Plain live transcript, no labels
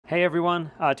Hey everyone,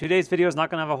 today's video is not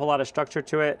going to have a whole lot of structure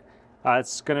to it.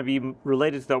 It's going to be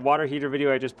related to the water heater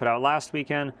video I just put out last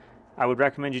weekend. I would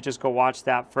recommend you just go watch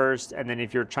that first, and then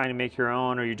if you're trying to make your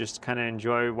own or you just kind of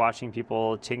enjoy watching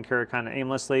people tinker kind of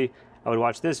aimlessly, I would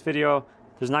watch this video.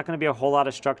 There's not going to be a whole lot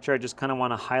of structure. I just kind of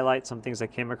want to highlight some things I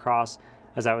came across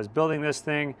as I was building this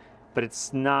thing, but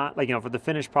it's not like, for the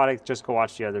finished product, just go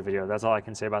watch the other video. That's all I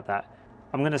can say about that.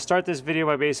 I'm going to start this video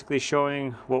by basically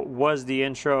showing what was the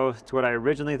intro to what I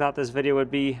originally thought this video would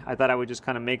be. I thought I would just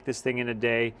kind of make this thing in a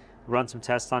day, run some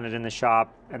tests on it in the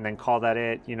shop, and then call that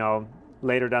it,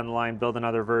 later down the line, build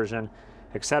another version,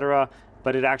 etc.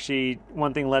 But it actually,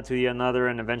 one thing led to the another,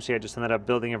 and eventually I just ended up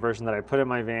building a version that I put in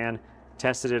my van,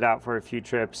 tested it out for a few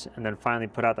trips, and then finally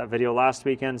put out that video last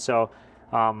weekend. So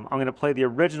I'm going to play the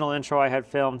original intro I had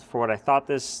filmed for what I thought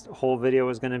this whole video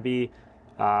was going to be,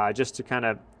 just to kind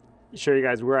of show you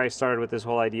guys where I started with this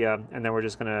whole idea, and then we're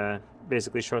just gonna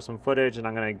basically show some footage, and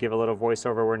I'm gonna give a little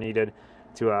voiceover where needed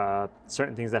to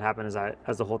certain things that happened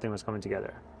as the whole thing was coming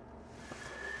together.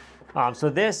 So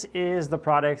this is the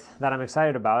product that I'm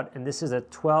excited about, and this is a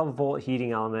 12-volt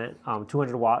heating element,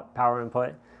 200-watt power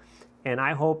input, and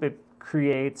I hope it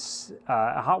creates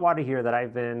a hot water heater that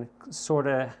I've been sort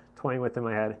of toying with in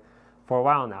my head for a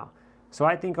while now. So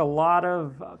I think a lot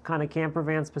of kind of camper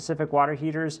van specific water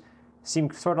heaters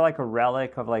seem sort of like a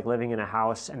relic of like living in a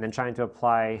house and then trying to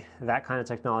apply that kind of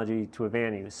technology to a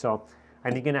van use. So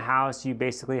I think in a house you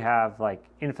basically have like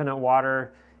infinite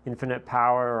water, infinite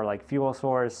power or like fuel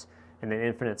source, and then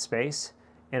infinite space.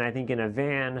 And I think in a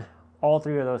van, all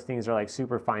three of those things are like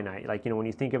super finite. Like, when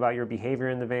you think about your behavior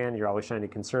in the van, you're always trying to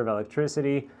conserve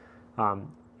electricity.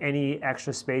 Any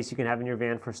extra space you can have in your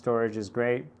van for storage is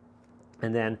great.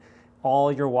 And then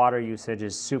all your water usage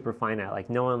is super finite. Like,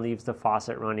 no one leaves the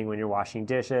faucet running when you're washing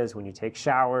dishes. When you take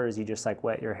showers, you just like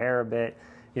wet your hair a bit.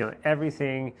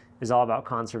 Everything is all about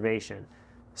conservation.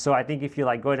 So I think if you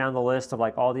like go down the list of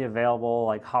like all the available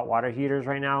like hot water heaters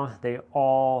right now, they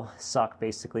all suck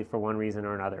basically for one reason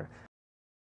or another.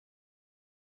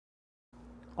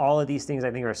 All of these things I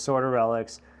think are sort of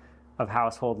relics of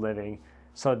household living.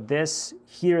 So this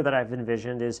heater that I've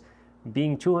envisioned is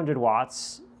being 200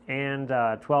 watts and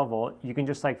 12 volt. You can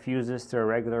just like fuse this to a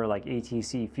regular like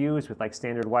ATC fuse with like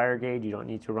standard wire gauge. You don't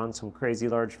need to run some crazy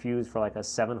large fuse for like a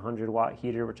 700 watt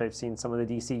heater, which I've seen some of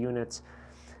the DC units.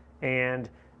 And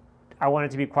I want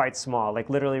it to be quite small. Like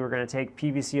literally we're going to take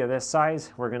PVC of this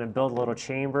size. We're going to build a little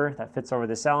chamber that fits over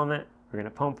this element. We're going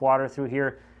to pump water through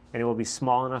here, and it will be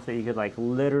small enough that you could like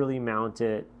literally mount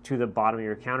it to the bottom of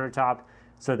your countertop,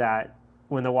 so that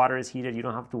when the water is heated, you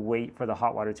don't have to wait for the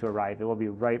hot water to arrive. It will be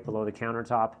right below the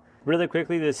countertop. Really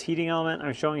quickly, this heating element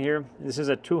I'm showing here, this is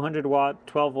a 200 watt,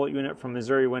 12 volt unit from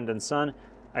Missouri Wind and Sun.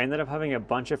 I ended up having a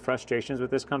bunch of frustrations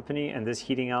with this company, and this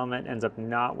heating element ends up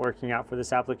not working out for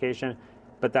this application.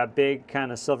 But that big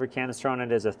kind of silver canister on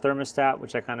it is a thermostat,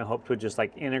 which I kind of hoped would just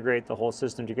like integrate the whole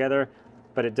system together,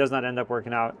 but it does not end up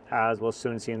working out, as we'll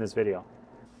soon see in this video.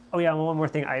 Oh yeah, and one more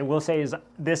thing I will say is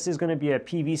this is going to be a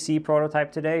PVC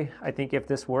prototype today. I think if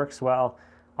this works well,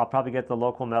 I'll probably get the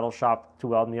local metal shop to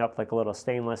weld me up like a little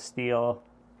stainless steel,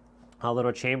 a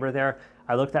little chamber there.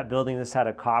 I looked at building this out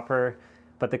of copper,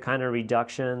 but the kind of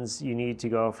reductions you need to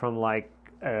go from like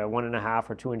a 1.5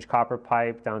 or 2 inch copper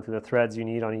pipe down to the threads you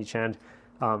need on each end,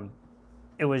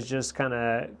 it was just kind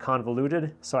of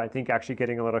convoluted. So I think actually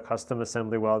getting a little custom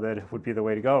assembly welded would be the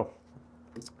way to go.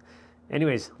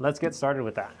 Anyways, let's get started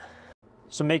with that.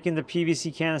 So making the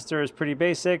PVC canister is pretty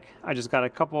basic. I just got a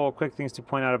couple quick things to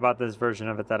point out about this version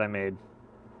of it that I made.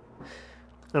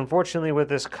 Unfortunately, with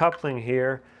this coupling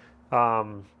here,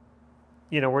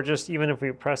 we're just, even if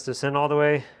we press this in all the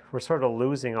way, we're sort of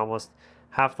losing almost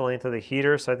half the length of the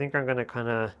heater. So I think I'm going to kind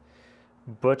of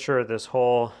butcher this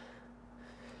whole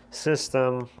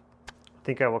system. I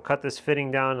think I will cut this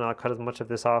fitting down, and I'll cut as much of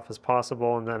this off as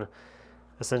possible, and then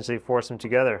essentially force them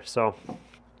together. So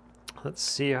let's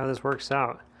see how this works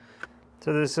out.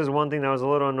 So this is one thing that was a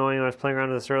little annoying when I was playing around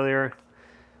with this earlier.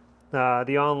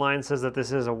 The online says that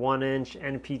this is a 1-inch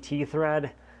NPT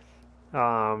thread.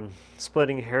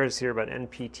 Splitting hairs here, but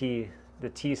NPT, the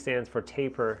T stands for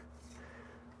taper.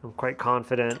 I'm quite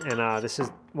confident, and this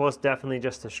is most definitely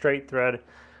just a straight thread,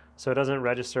 so it doesn't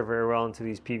register very well into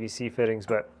these PVC fittings,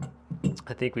 but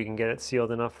I think we can get it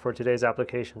sealed enough for today's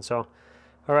application. So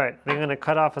all right, I'm going to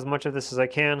cut off as much of this as I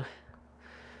can,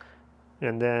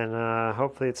 and then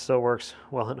hopefully it still works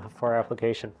well enough for our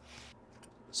application.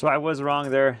 So I was wrong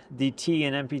there. The T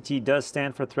in NPT does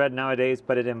stand for thread nowadays,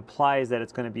 but it implies that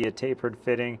it's going to be a tapered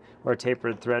fitting or a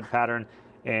tapered thread pattern,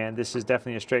 and this is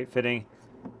definitely a straight fitting.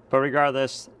 But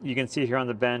regardless, you can see here on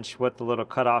the bench what the little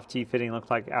cutoff T-fitting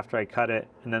looked like after I cut it,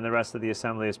 and then the rest of the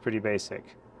assembly is pretty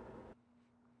basic.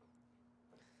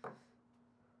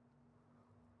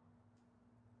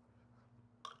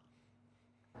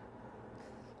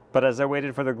 But as I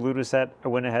waited for the glue to set, I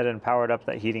went ahead and powered up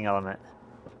that heating element.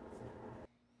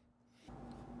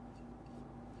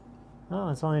 Oh,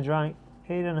 it's only drawing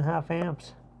 8.5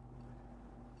 amps.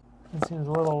 It seems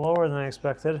a little lower than I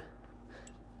expected.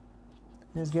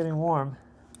 It's getting warm.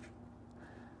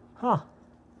 Huh.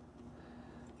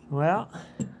 Well,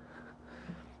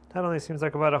 that only seems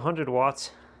like about 100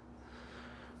 watts.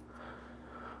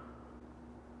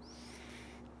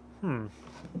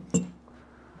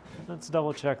 Let's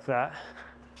double check that.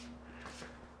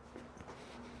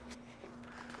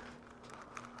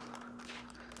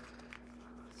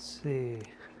 Let's see.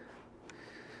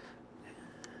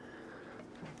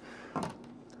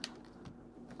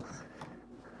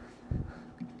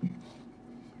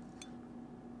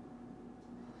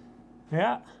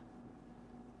 Yeah.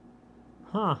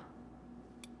 Huh.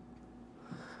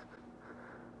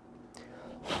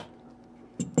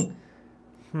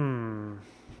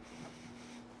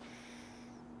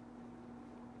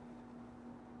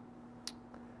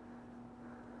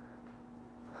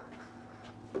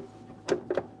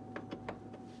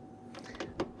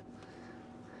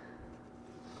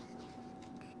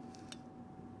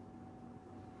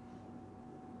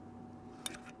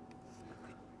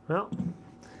 Well,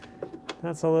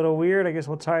 that's a little weird. I guess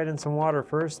we'll tie it in some water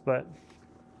first, but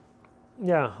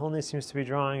yeah, only seems to be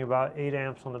drawing about 8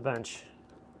 amps on the bench.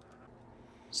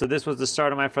 So this was the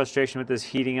start of my frustration with this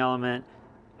heating element.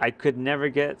 I could never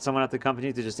get someone at the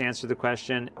company to just answer the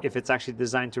question if it's actually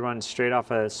designed to run straight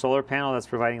off a solar panel that's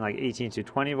providing like 18 to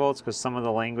 20 volts, because some of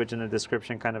the language in the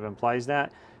description kind of implies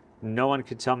that. No one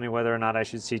could tell me whether or not I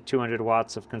should see 200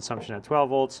 watts of consumption at 12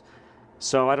 volts.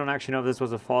 So I don't actually know if this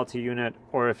was a faulty unit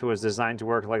or if it was designed to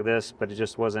work like this, but it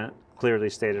just wasn't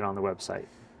clearly stated on the website.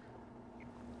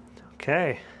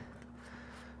 Okay,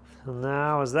 so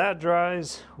now as that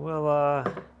dries, we'll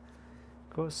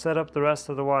go set up the rest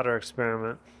of the water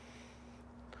experiment.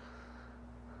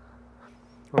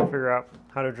 We'll figure out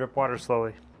how to drip water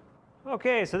slowly.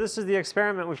 Okay, so this is the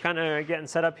experiment we've kind of getting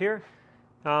set up here.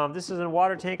 This is a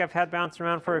water tank I've had bouncing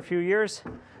around for a few years.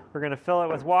 We're going to fill it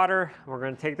with water. We're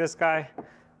going to take this guy,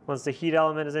 once the heat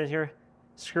element is in here,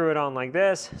 screw it on like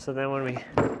this. So then when we,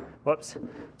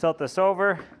 tilt this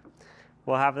over,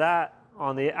 we'll have that.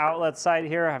 On the outlet side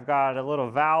here, I've got a little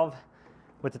valve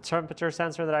with the temperature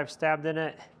sensor that I've stabbed in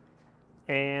it.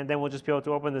 And then we'll just be able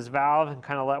to open this valve and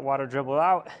kind of let water dribble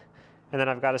out. And then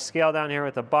I've got a scale down here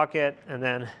with a bucket. And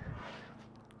then,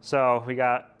 so we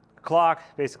got a clock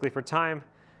basically for time.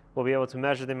 We'll be able to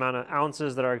measure the amount of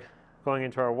ounces that are going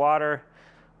into our water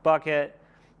bucket.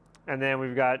 And then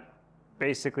we've got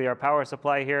basically our power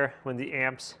supply here. When the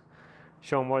amps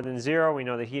show more than 0, we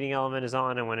know the heating element is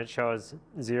on, and when it shows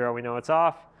 0, we know it's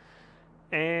off.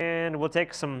 And we'll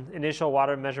take some initial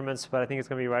water measurements, but I think it's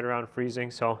going to be right around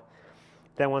freezing. So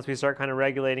then once we start kind of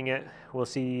regulating it, we'll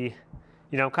see,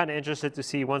 you know, I'm kind of interested to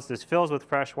see once this fills with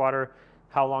fresh water,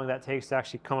 how long that takes to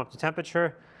actually come up to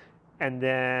temperature. And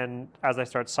then as I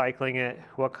start cycling it,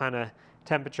 what kind of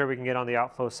temperature we can get on the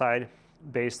outflow side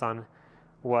based on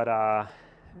how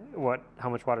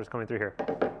much water is coming through here.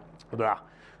 Blah.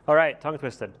 All right, tongue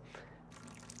twisted.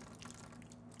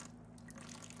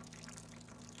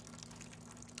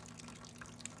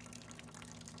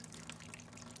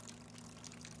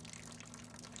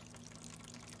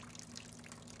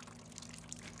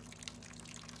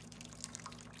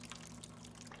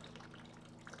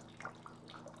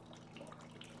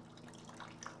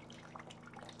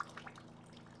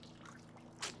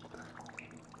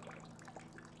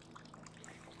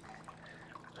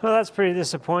 Well, that's pretty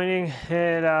disappointing.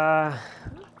 It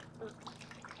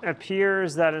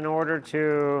appears that in order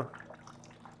to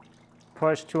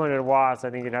push 200 watts,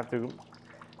 I think you'd have to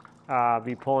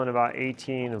be pulling about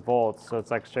 18 volts. So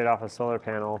it's like straight off a solar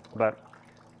panel, but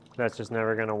that's just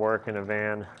never going to work in a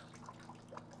van.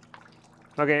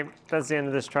 Okay, that's the end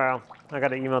of this trial. I got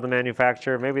to email the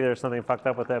manufacturer. Maybe there's something fucked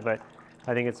up with it, but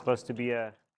I think it's supposed to be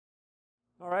a...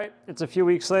 All right, it's a few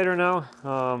weeks later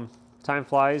now. Time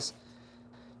flies.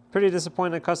 Pretty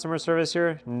disappointed in customer service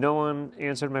here. No one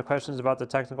answered my questions about the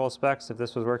technical specs, if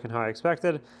this was working how I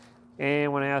expected.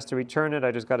 And when I asked to return it,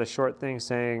 I just got a short thing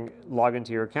saying, log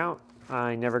into your account.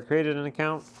 I never created an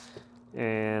account,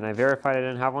 and I verified I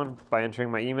didn't have one by entering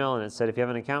my email, and it said, if you have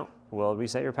an account, we'll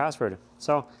reset your password.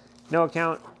 So, no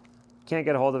account, can't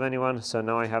get a hold of anyone, so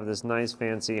now I have this nice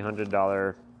fancy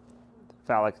 $100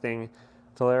 phallic thing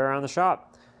to lay around the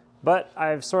shop. But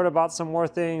I've sort of bought some more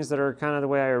things that are kind of the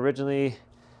way I originally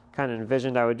kind of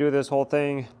envisioned I would do this whole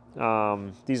thing.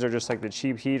 These are just like the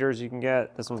cheap heaters you can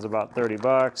get. This one's about 30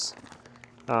 bucks.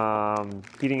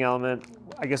 Heating element.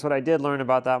 I guess what I did learn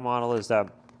about that model is that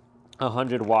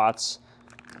 100 watts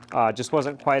just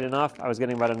wasn't quite enough. I was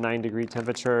getting about a 9-degree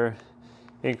temperature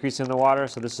increase in the water.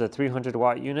 So this is a 300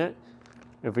 watt unit.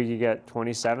 If we could get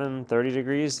 27, 30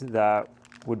 degrees, that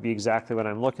would be exactly what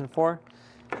I'm looking for.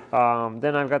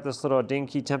 Then I've got this little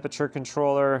dinky temperature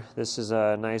controller. This is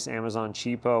a nice Amazon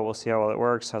cheapo. We'll see how well it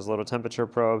works. Has a little temperature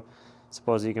probe.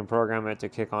 Suppose you can program it to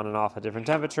kick on and off at different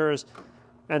temperatures.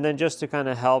 And then just to kind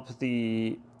of help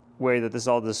the way that this is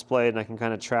all displayed and I can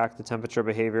kind of track the temperature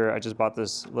behavior, I just bought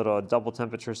this little double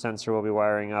temperature sensor we'll be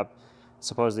wiring up.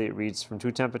 Supposedly it reads from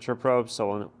 2 temperature probes, so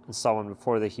we'll install one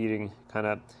before the heating kind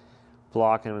of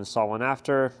block and install one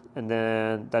after, and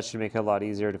then that should make it a lot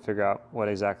easier to figure out what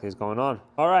exactly is going on.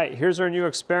 All right, here's our new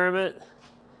experiment.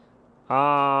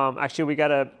 Actually, we got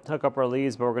to hook up our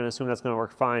leads, but we're going to assume that's going to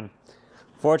work fine.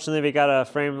 Fortunately, we got a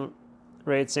frame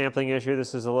rate sampling issue.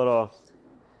 This is a little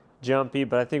jumpy,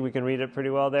 but I think we can read it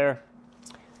pretty well there.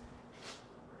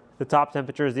 The top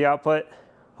temperature is the output.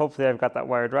 Hopefully I've got that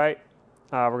wired right.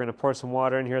 We're going to pour some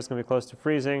water in here. It's going to be close to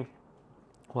freezing.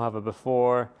 We'll have a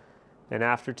before and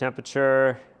after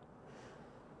temperature.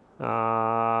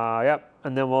 Yep,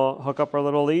 and then we'll hook up our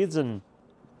little leads and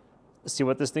see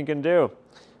what this thing can do.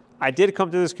 I did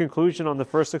come to this conclusion on the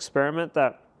first experiment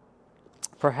that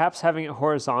perhaps having it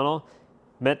horizontal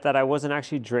meant that I wasn't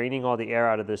actually draining all the air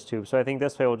out of this tube. So I think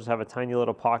this way we'll just have a tiny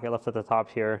little pocket left at the top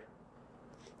here,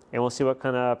 and we'll see what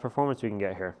kind of performance we can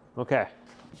get here. Okay.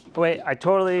 Wait, I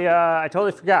totally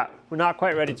forgot. We're not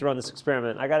quite ready to run this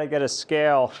experiment. I got to get a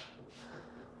scale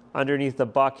underneath the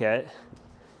bucket,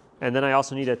 and then I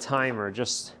also need a timer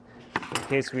just in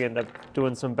case we end up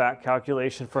doing some back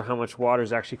calculation for how much water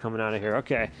is actually coming out of here.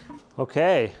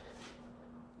 Okay.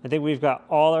 I think we've got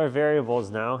all our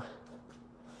variables now.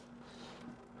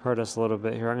 Hurt us a little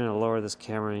bit here. I'm going to lower this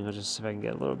camera angle just so I can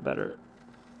get a little better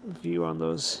view on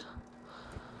those.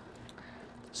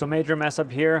 So major mess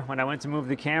up here. When I went to move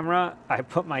the camera, I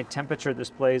put my temperature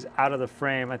displays out of the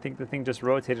frame. I think the thing just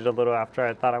rotated a little after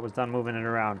I thought I was done moving it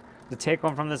around. The take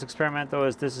home from this experiment though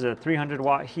is this is a 300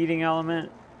 watt heating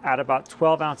element. At about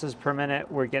 12 ounces per minute,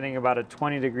 we're getting about a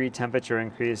 20-degree temperature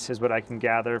increase is what I can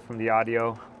gather from the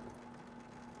audio.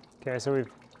 Okay, so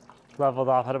we've leveled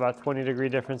off at about 20-degree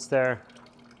difference there.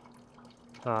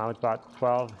 With about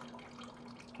 12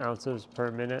 ounces per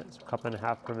minute, so a cup and a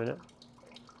half per minute.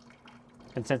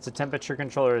 And since the temperature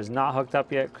controller is not hooked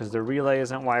up yet because the relay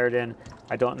isn't wired in,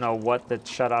 I don't know what the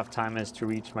shutoff time is to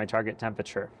reach my target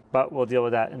temperature. But we'll deal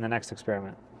with that in the next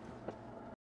experiment.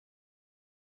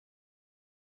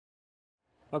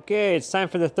 Okay, it's time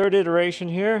for the third iteration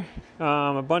here.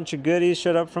 A bunch of goodies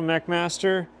showed up from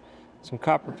McMaster. Some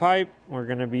copper pipe. We're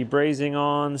going to be brazing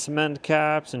on some end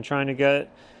caps and trying to get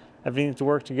everything to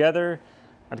work together.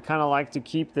 I'd kind of like to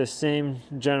keep the same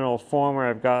general form where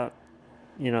I've got,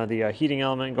 you know, the heating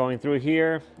element going through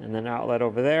here and then outlet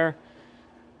over there.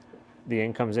 The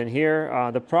in comes in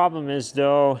here. The problem is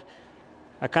though,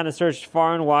 I kind of searched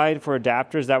far and wide for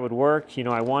adapters that would work. You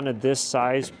know, I wanted this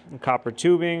size copper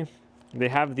tubing. They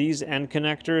have these end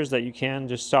connectors that you can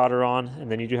just solder on,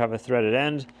 and then you do have a threaded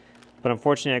end. But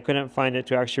unfortunately, I couldn't find it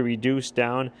to actually reduce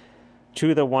down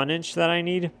to the 1 inch that I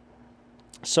need.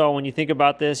 So when you think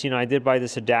about this, you know, I did buy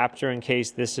this adapter in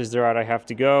case this is the route I have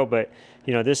to go, but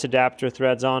you know, this adapter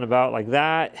threads on about like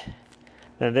that.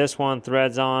 Then this one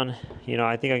threads on, you know,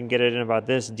 I think I can get it in about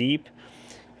this deep.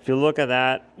 If you look at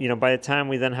that, you know, by the time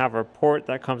we then have our port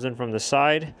that comes in from the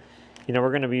side, you know, we're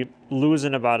going to be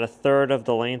losing about 1/3 of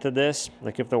the length of this.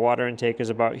 Like if the water intake is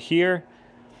about here.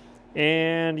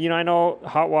 And, you know, I know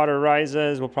hot water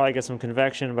rises, we'll probably get some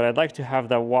convection, but I'd like to have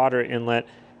the water inlet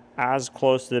as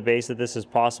close to the base of this as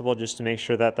possible, just to make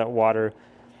sure that that water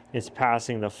is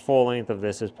passing the full length of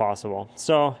this as possible.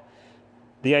 So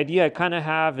the idea I kind of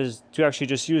have is to actually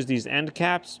just use these end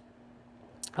caps.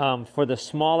 For the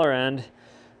smaller end,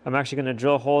 I'm actually going to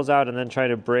drill holes out and then try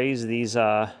to braze these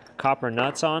copper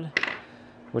nuts on,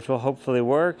 which will hopefully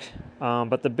work.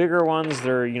 But the bigger ones,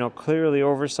 they're, you know, clearly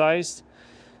oversized.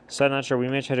 So I'm not sure. We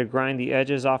may try to grind the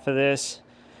edges off of this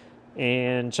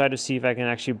and try to see if I can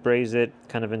actually braze it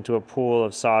kind of into a pool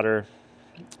of solder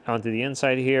onto the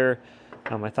inside here.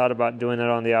 I thought about doing it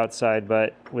on the outside,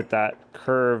 but with that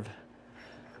curve,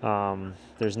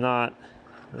 there's not,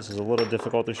 this is a little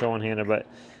difficult to show one-handed, but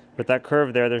with that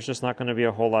curve there, there's just not going to be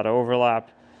a whole lot of overlap.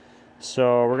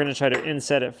 So we're going to try to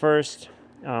inset it first.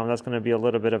 That's going to be a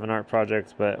little bit of an art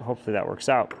project, but hopefully that works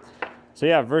out. So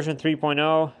yeah, version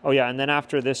 3.0. Oh yeah, and then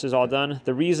after this is all done,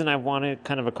 the reason I wanted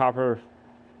kind of a copper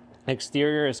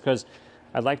exterior is because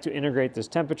I'd like to integrate this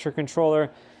temperature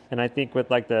controller, and I think with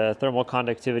like the thermal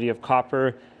conductivity of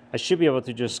copper, I should be able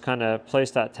to just kind of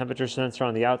place that temperature sensor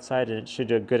on the outside, and it should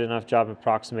do a good enough job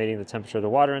approximating the temperature of the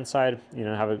water inside, you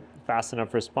know, have a fast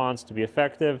enough response to be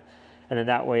effective. And then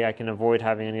that way I can avoid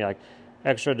having any like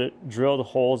extra drilled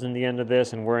holes in the end of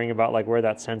this and worrying about like where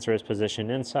that sensor is positioned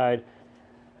inside.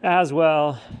 As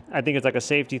well, I think it's like a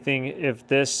safety thing. If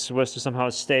this was to somehow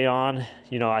stay on,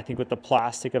 you know, I think with the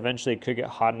plastic, eventually it could get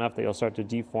hot enough that you'll start to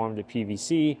deform the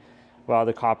PVC, while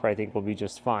the copper, I think, will be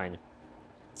just fine.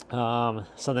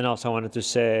 Something else I wanted to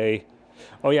say.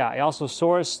 Oh yeah, I also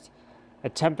sourced a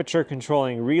temperature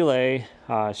controlling relay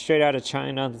straight out of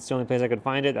China. That's the only place I could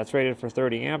find it. That's rated for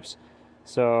 30 amps.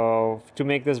 So to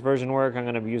make this version work, I'm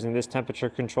going to be using this temperature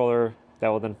controller that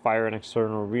will then fire an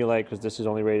external relay, because this is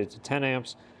only rated to 10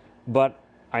 amps. But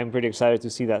I'm pretty excited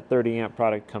to see that 30 amp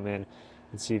product come in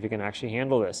and see if it can actually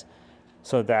handle this.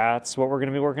 So that's what we're going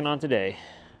to be working on today.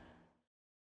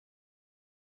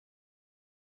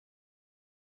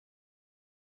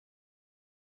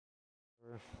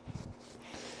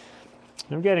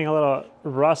 I'm getting a little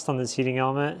rust on this heating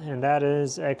element, and that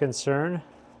is a concern.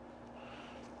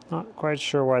 Not quite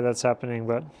sure why that's happening,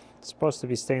 but it's supposed to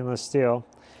be stainless steel,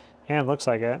 and looks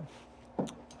like it.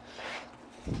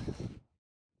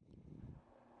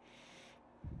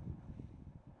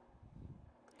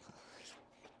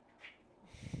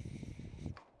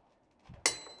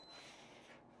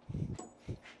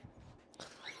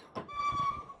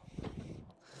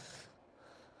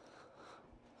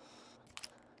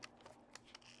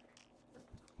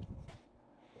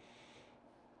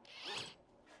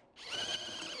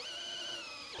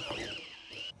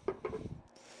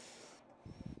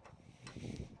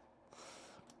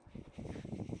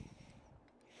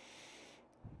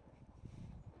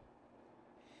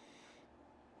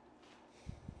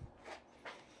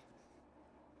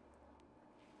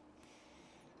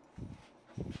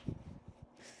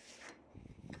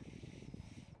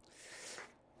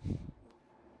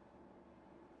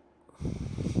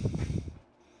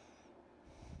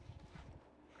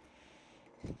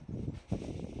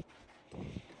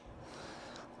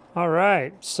 All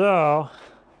right, so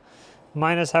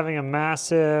minus having a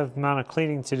massive amount of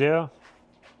cleaning to do,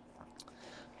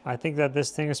 I think that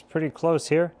this thing is pretty close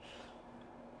here.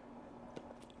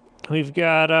 We've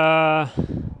got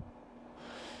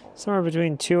somewhere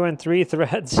between 2 and 3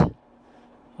 threads.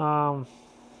 So,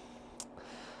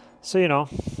 you know,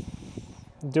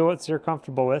 do what you're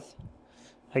comfortable with.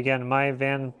 Again, my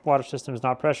van water system is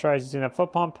not pressurized using that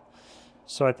foot pump,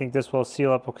 so I think this will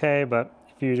seal up okay, but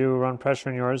if you do run pressure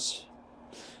in yours,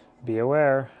 be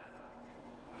aware.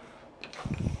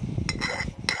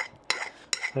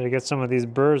 Try to get some of these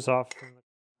burrs off.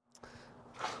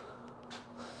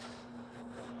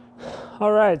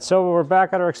 All right, so we're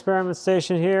back at our experiment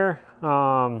station here.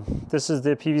 This is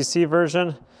the PVC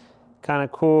version. Kind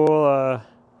of cool.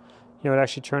 You know, it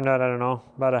actually turned out, I don't know,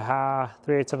 about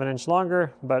 3/8 of an inch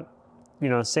longer, but, you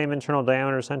know, same internal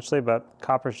diameter essentially, but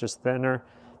copper's just thinner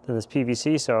than this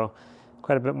PVC, so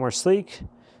quite a bit more sleek.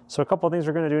 So a couple of things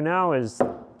we're going to do now is,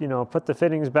 you know, put the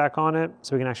fittings back on it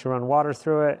so we can actually run water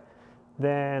through it.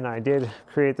 Then I did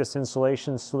create this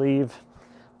insulation sleeve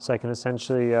so I can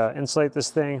essentially insulate this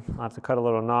thing. I'll have to cut a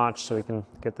little notch so we can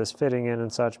get this fitting in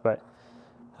and such, but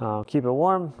keep it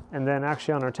warm. And then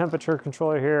actually on our temperature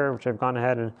controller here, which I've gone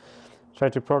ahead and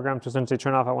tried to program to essentially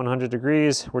turn off at 100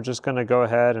 degrees, we're just going to go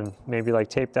ahead and maybe like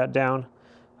tape that down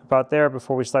about there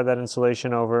before we slide that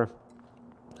insulation over.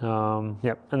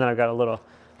 Yep, and then I've got a little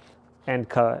end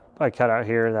cut I cut out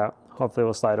here that hopefully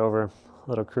will slide over. A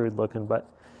little crude looking, but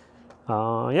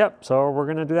yep, so we're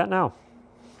going to do that now.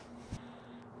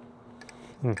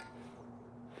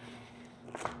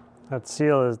 That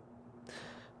seal is,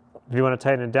 if you want to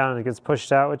tighten it down, it gets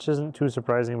pushed out, which isn't too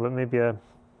surprising, but maybe a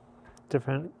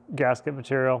different gasket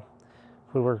material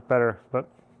would work better, but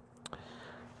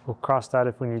we'll cross that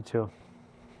if we need to.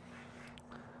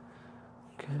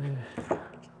 Okay.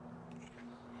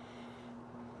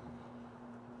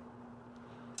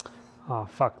 Oh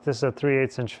fuck, this is a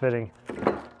 3/8 inch fitting.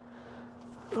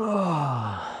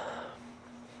 Oh.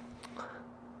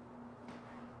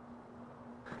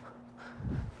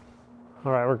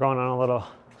 All right, we're going on a little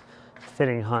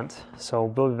fitting hunt, so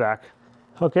we'll be back.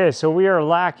 Okay, so we are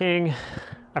lacking.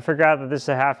 I forgot that this is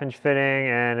a 1/2 inch fitting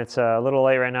and it's a little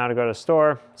late right now to go to the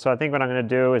store. So I think what I'm gonna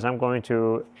do is I'm going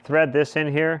to thread this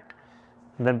in here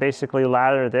and then basically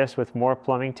lather this with more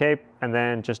plumbing tape and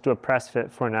then just do a press fit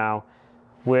for now,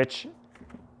 which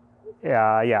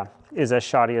yeah, is as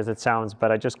shoddy as it sounds,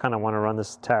 but I just kind of want to run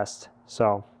this test.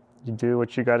 So you do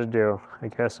what you got to do, I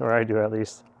guess, or I do at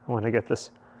least. I want to get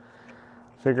this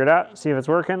figured out, see if it's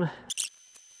working.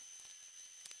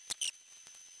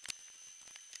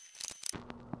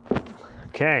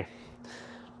 Okay,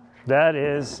 that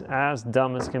is as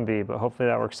dumb as can be, but hopefully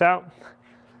that works out.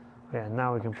 Yeah,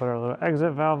 now we can put our little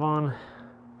exit valve on.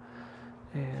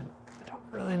 And I don't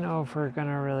really know if we're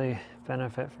gonna really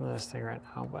benefit from this thing right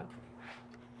now, but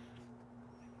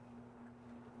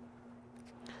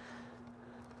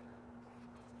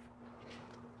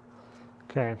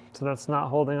okay, so that's not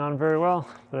holding on very well,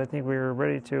 but I think we were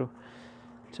ready to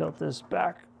tilt this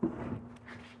back.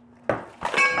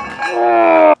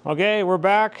 Okay, we're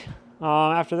back.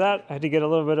 After that, I had to get a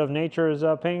little bit of nature's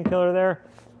painkiller there.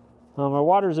 Our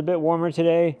water's a bit warmer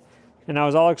today, and I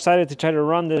was all excited to try to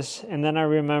run this, and then I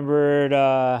remembered,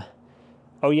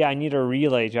 oh yeah, I need a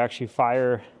relay to actually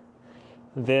fire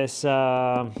this.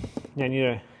 Yeah,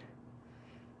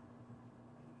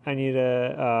 I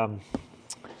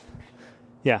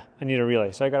need a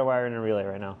relay. So I got to wire in a relay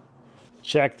right now.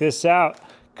 Check this out.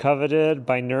 Coveted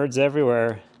by nerds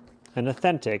everywhere. An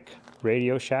authentic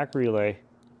Radio Shack relay.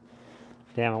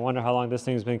 Damn, I wonder how long this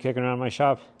thing's been kicking around my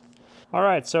shop. All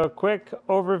right, so a quick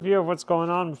overview of what's going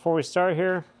on before we start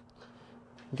here.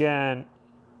 Again,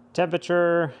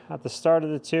 temperature at the start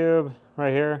of the tube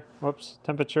right here. Whoops,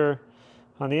 temperature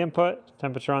on the input,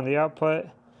 temperature on the output,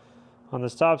 on the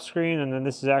stop screen, and then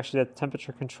this is actually the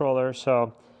temperature controller.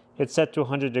 So it's set to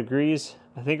 100 degrees.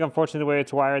 I think unfortunately the way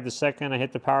it's wired, the second I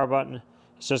hit the power button,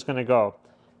 it's just gonna go.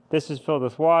 This is filled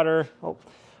with water. Oh,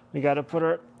 we gotta put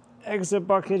our exit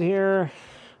bucket here.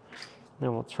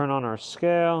 Then we'll turn on our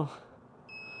scale.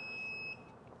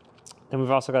 Then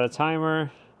we've also got a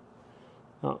timer.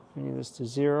 Oh, we need this to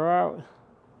zero out.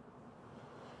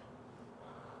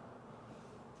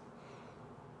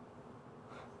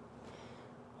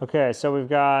 Okay, so we've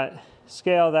got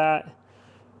scale that,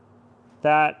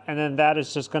 and then that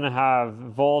is just gonna have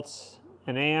volts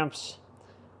and amps.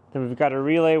 Then we've got a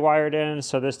relay wired in,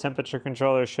 so this temperature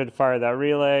controller should fire that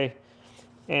relay.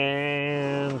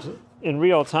 And in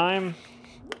real time,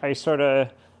 I sort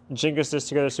of jingus this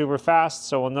together super fast,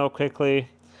 so we'll know quickly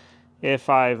if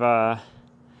I've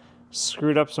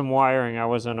screwed up some wiring I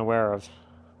wasn't aware of.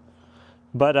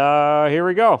 But here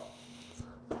we go.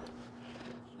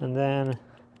 And then,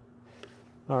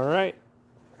 all right.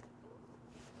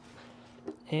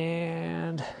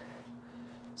 And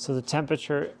so the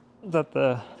temperature that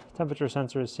the temperature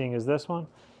sensor is seeing is this one.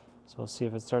 So we'll see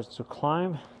if it starts to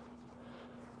climb.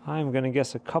 I'm gonna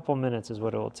guess a couple minutes is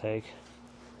what it will take.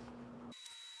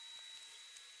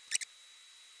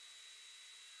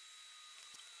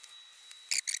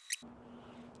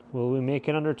 Will we make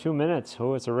it under 2 minutes?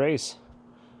 Oh, it's a race.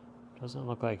 Doesn't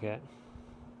look like it.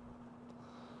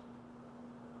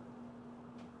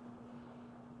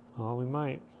 Oh, we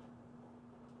might.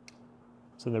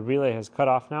 So the relay has cut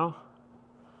off now.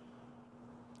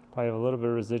 Probably have a little bit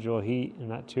of residual heat in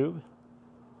that tube.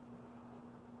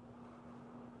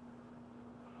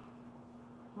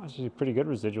 Well, actually pretty good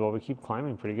residual. We keep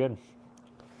climbing pretty good.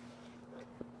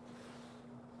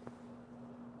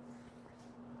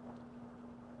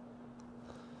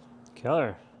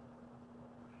 Killer.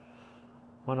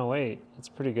 108. It's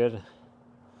pretty good.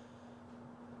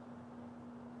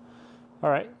 All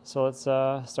right, so let's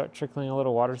start trickling a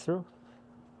little water through.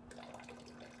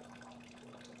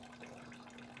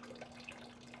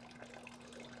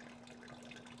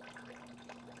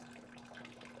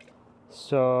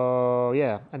 So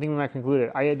yeah, I think we might conclude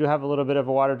it. I do have a little bit of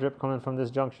a water drip coming from this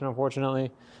junction,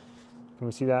 unfortunately. Can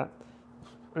we see that?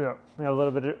 Yeah, we have a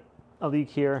little bit of a leak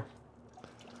here.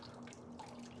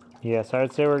 Yeah, so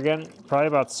I'd say we're getting probably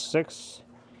about 6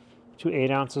 to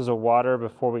 8 ounces of water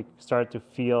before we start to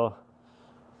feel,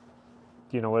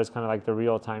 you know, what is kind of like the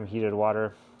real-time heated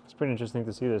water. It's pretty interesting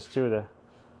to see this too, the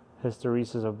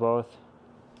hysteresis of both.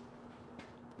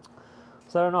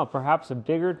 So I don't know, perhaps a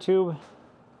bigger tube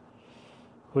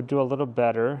would do a little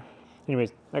better.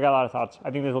 Anyways, I got a lot of thoughts.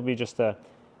 I think this will be just a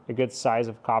good size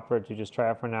of copper to just try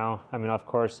out for now. I mean, of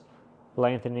course,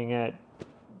 lengthening it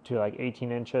to like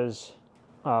 18 inches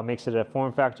makes it a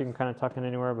form factor you can kind of tuck in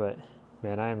anywhere, but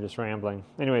man, I am just rambling.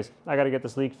 Anyways, I got to get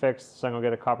this leak fixed, so I'm gonna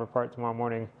get a copper part tomorrow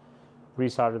morning,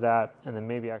 resolder that, and then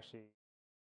maybe actually.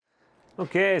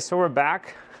 Okay, so we're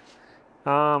back.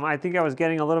 I think I was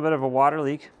getting a little bit of a water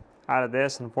leak out of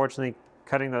this. Unfortunately,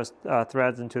 cutting those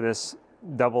threads into this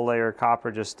double layer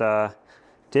copper just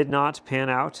did not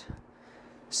pan out.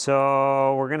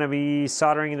 So we're gonna be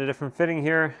soldering in a different fitting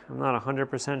here. I'm not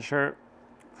 100% sure.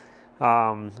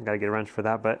 Gotta get a wrench for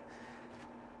that, but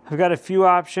I've got a few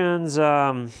options.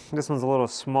 This one's a little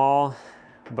small,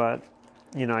 but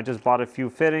you know, I just bought a few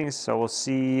fittings, so we'll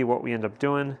see what we end up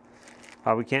doing.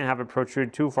 We can't have it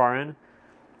protrude too far in.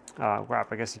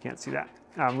 Crap, I guess you can't see that.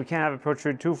 We can't have it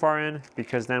protrude too far in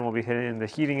because then we'll be hitting the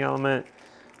heating element.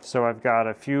 So I've got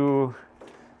a few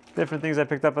different things I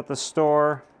picked up at the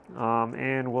store,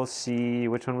 and we'll see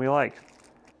which one we like.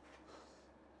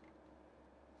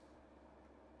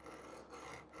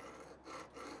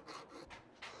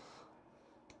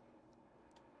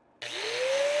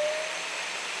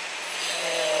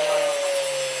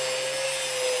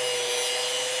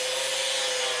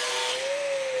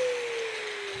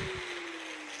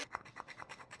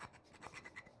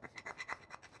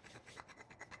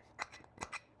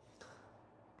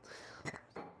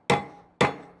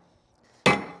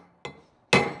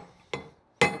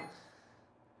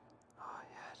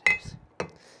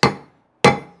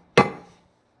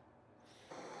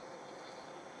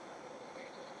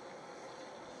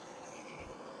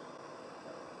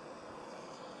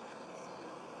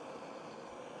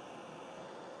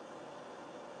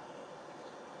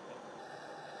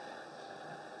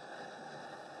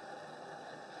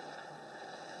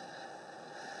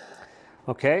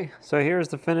 Okay, so here's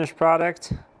the finished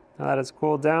product now that it's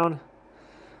cooled down.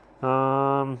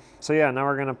 So yeah, now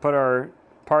we're gonna put our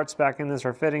parts back in this,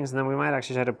 our fittings, and then we might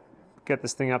actually try to get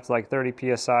this thing up to like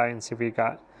 30 psi and see if we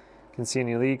can see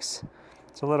any leaks.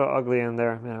 It's a little ugly in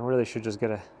there. Man, I really should just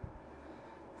get a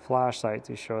flashlight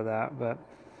to show that, but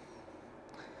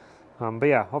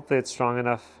yeah, hopefully it's strong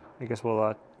enough. I guess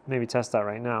we'll maybe test that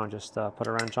right now. Just put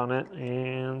a wrench on it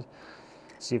and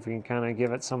see if we can kind of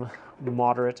give it some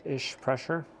moderate-ish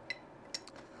pressure.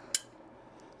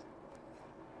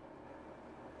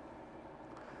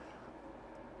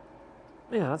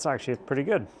 Yeah, that's actually pretty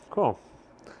good. Cool.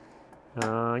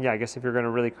 Yeah, I guess if you're going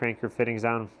to really crank your fittings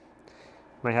down, you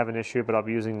might have an issue, but I'll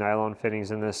be using nylon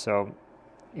fittings in this, so,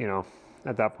 you know,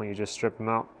 at that point you just strip them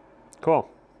out. Cool.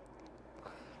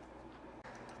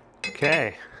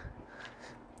 Okay.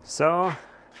 So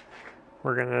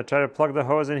we're going to try to plug the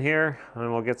hose in here,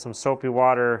 and we'll get some soapy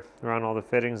water around all the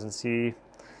fittings and see if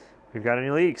we've got any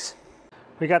leaks.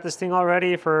 We got this thing all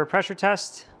ready for a pressure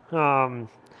test.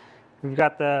 We've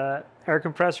got the air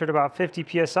compressor at about 50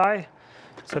 psi.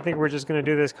 So I think we're just going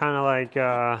to do this kind of like,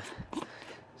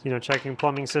 you know, checking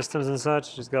plumbing systems and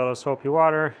such. Just got a little soapy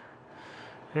water.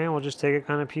 And we'll just take it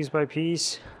kind of piece by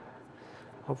piece.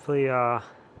 Hopefully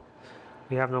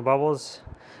we have no bubbles.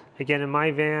 Again, in my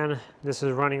van, this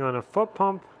is running on a foot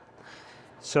pump.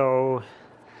 So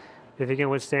if you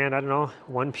can withstand, I don't know,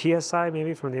 1 psi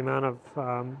maybe from the amount of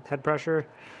head pressure,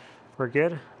 we're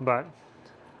good. But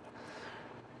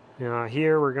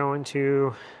here we're going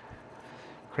to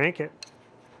crank it.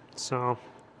 So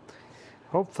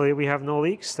hopefully we have no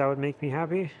leaks. That would make me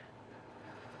happy.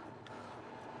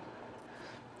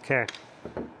 Okay.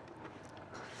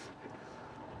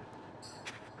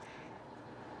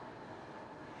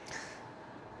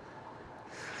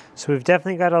 So we've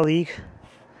definitely got a leak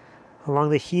along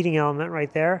the heating element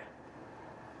right there.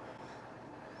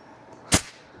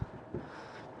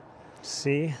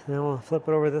 See, then we'll flip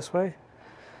it over this way.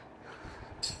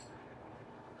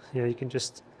 Yeah, you can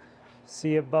just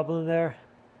see it bubbling there.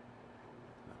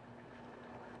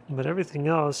 But everything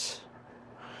else,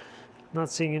 not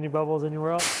seeing any bubbles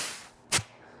anywhere else.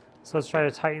 So let's try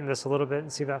to tighten this a little bit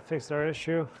and see if that fixed our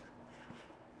issue.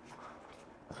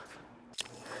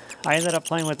 I ended up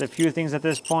playing with a few things at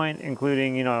this point,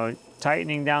 including, you know,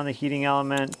 tightening down the heating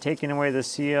element, taking away the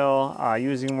seal,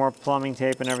 using more plumbing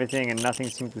tape and everything, and nothing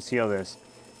seemed to seal this.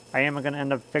 I am going to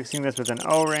end up fixing this with an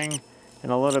O-ring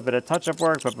and a little bit of touch-up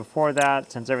work, but before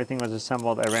that, since everything was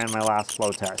assembled, I ran my last flow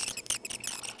test.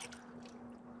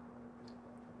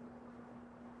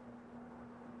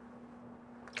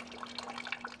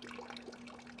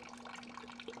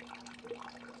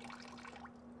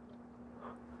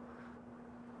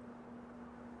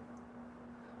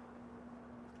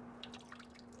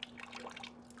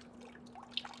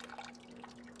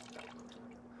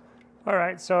 All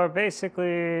right, so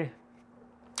basically,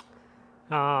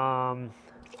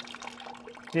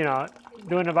 you know,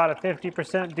 doing about a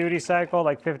 50% duty cycle,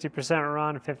 like 50%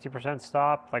 run, 50%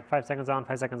 stop, like 5 seconds on,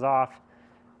 5 seconds off.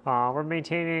 We're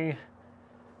maintaining,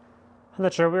 I'm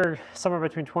not sure, we're somewhere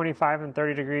between 25 and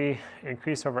 30 degree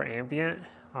increase over ambient.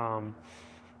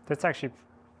 That's actually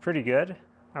pretty good,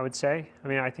 I would say. I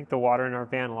mean, I think the water in our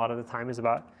van a lot of the time is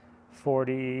about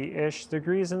 40-ish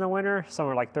degrees in the winter,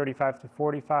 somewhere like 35 to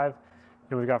 45.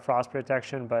 You know, we've got frost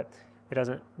protection, but it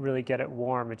doesn't really get it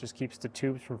warm. It just keeps the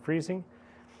tubes from freezing.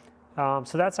 So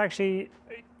that's actually,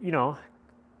 you know,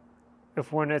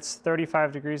 when it's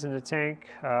 35 degrees in the tank,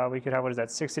 we could have, what is that,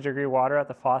 60-degree water at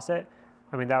the faucet.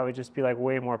 I mean, that would just be like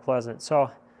way more pleasant.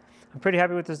 So I'm pretty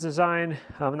happy with this design.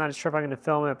 I'm not sure if I'm going to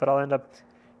film it, but I'll end up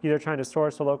either trying to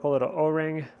source a local little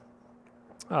O-ring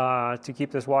to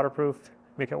keep this waterproof,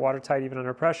 make it watertight even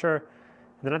under pressure.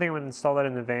 And then I think I'm going to install that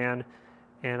in the van.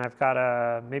 And I've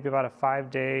got maybe about a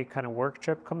 5-day kind of work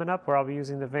trip coming up where I'll be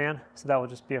using the van. So that will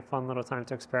just be a fun little time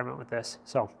to experiment with this.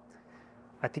 So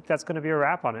I think that's going to be a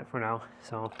wrap on it for now.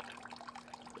 So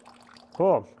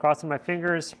cool. Crossing my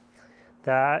fingers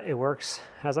that it works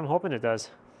as I'm hoping it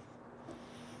does.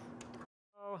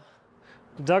 So,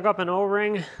 dug up an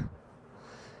O-ring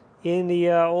in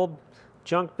the old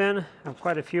junk bin. I have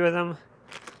quite a few of them.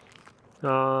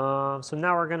 So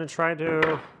now we're going to try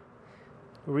to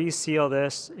reseal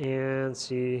this and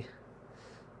see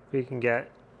if we can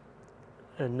get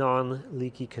a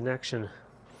non-leaky connection.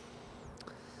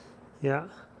 Yeah.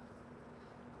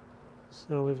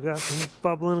 So we've got some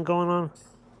bubbling going on.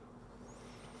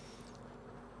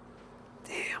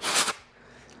 Damn.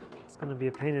 It's gonna be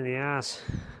a pain in the ass.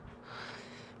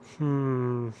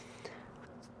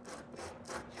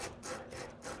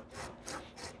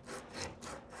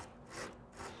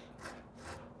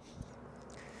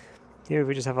 Here, if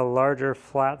we just have a larger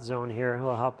flat zone here, it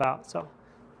will help out. So,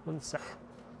 one sec.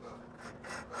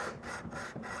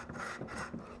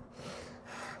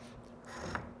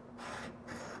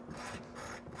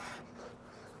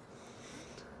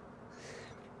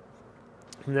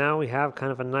 Now we have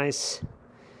kind of a nice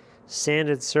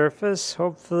sanded surface.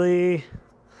 Hopefully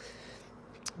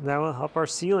that will help our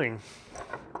sealing.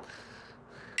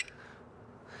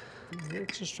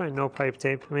 Let's just try no pipe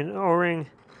tape. I mean, O-ring,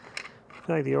 I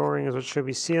feel like the O-ring is what should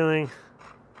be sealing.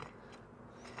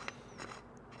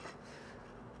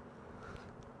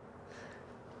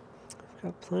 I've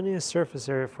got plenty of surface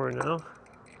area for it now.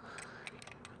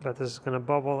 But this is going to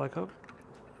bubble like a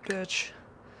bitch.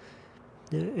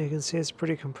 Yeah, you can see it's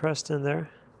pretty compressed in there.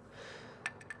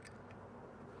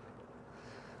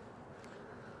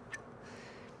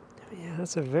 Yeah,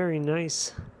 that's a very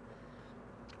nice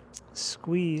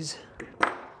squeeze.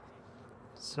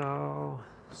 So,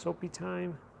 soapy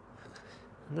time,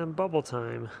 and then bubble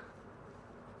time.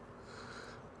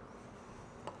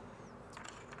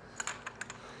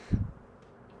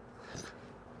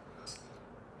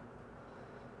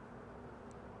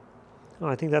 Oh,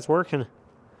 I think that's working.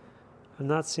 I'm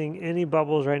not seeing any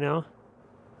bubbles right now.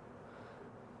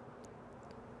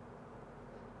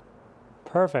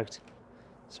 Perfect.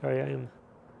 Sorry, I am.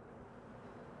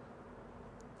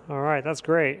 All right, that's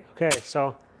great. Okay,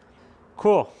 so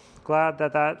cool. Glad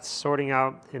that that's sorting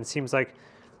out, and seems like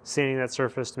sanding that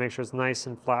surface to make sure it's nice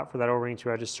and flat for that O-ring to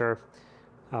register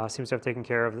seems to have taken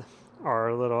care of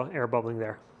our little air bubbling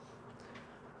there.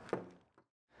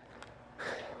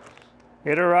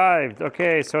 It arrived.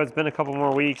 Okay, so it's been a couple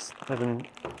more weeks. I've been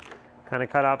kind of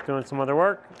cut off doing some other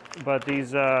work, but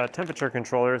these temperature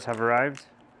controllers have arrived.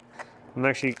 I'm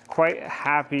actually quite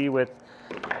happy with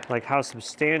like how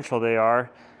substantial they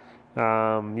are.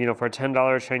 You know, for a $10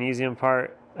 Chinesium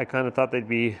part, I kind of thought they'd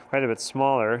be quite a bit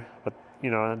smaller, but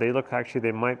you know, they look actually,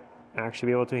 they might actually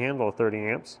be able to handle 30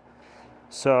 amps.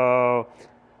 So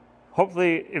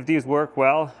hopefully, if these work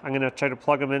well, I'm going to try to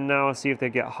plug them in now, see if they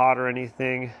get hot or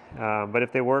anything. But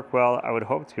if they work well, I would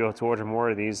hope to be able to order more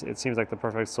of these. It seems like the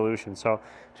perfect solution. So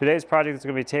today's project is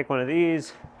going to be take one of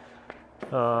these.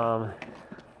 And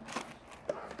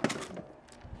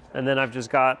then I've just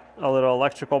got a little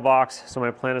electrical box. So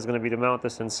my plan is going to be to mount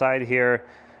this inside here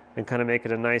and kind of make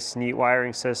it a nice, neat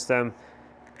wiring system.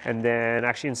 And then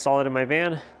actually install it in my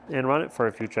van and run it for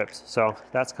a few trips. So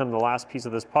that's kind of the last piece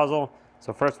of this puzzle.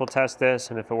 So first we'll test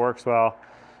this, and if it works well,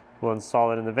 we'll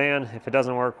install it in the van. If it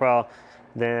doesn't work well,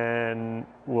 then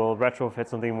we'll retrofit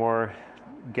something more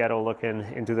ghetto looking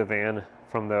into the van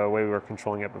from the way we were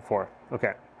controlling it before.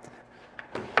 Okay.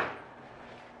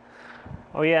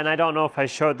 Oh yeah, and I don't know if I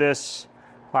showed this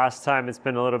last time, it's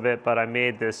been a little bit, but I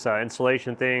made this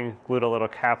insulation thing, glued a little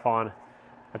cap on.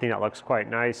 I think that looks quite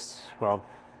nice. Well,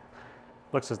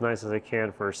 looks as nice as I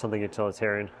can for something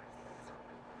utilitarian.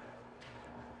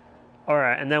 All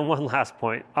right, and then one last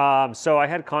point. So I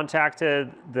had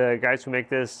contacted the guys who make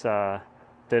this,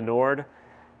 Nord,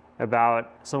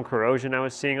 about some corrosion I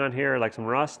was seeing on here, like some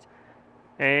rust.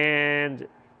 And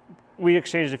we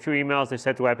exchanged a few emails. They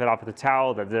said to wipe it off with a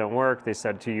towel. That didn't work. They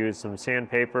said to use some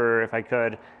sandpaper if I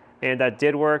could. And that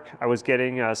did work. I was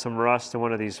getting some rust in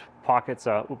one of these pockets,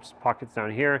 pockets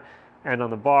down here and on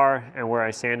the bar, and where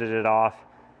I sanded it off.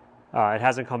 It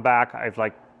hasn't come back. I've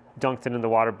like dunked it in the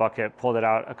water bucket, pulled it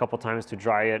out a couple times to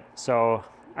dry it. So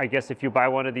I guess if you buy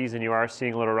one of these and you are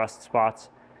seeing little rust spots,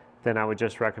 then I would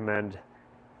just recommend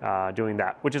doing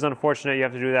that, which is unfortunate you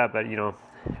have to do that, but you know,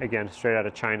 again, straight out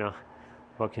of China,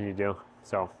 what can you do?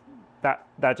 So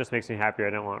that just makes me happier. I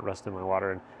don't want rust in my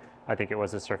water, and I think it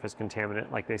was a surface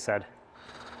contaminant, like they said.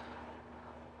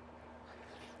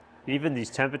 Even these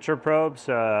temperature probes,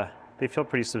 they feel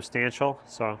pretty substantial,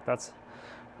 so that's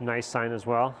a nice sign as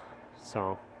well.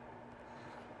 So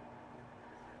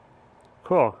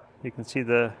cool. You can see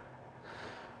the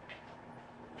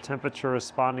temperature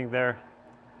responding there.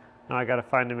 Now I got to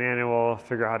find a manual,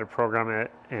 figure out how to program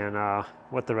it, and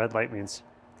what the red light means.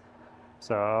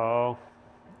 So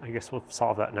I guess we'll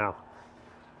solve that now.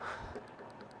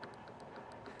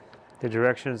 The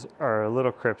directions are a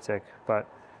little cryptic, but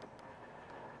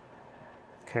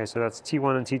okay, so that's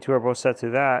T1 and T2 are both set to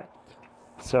that.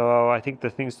 So I think the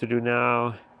things to do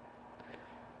now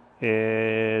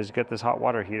is get this hot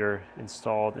water heater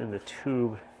installed in the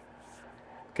tube.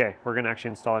 Okay, we're gonna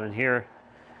actually install it in here.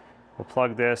 We'll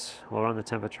plug this, we'll run the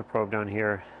temperature probe down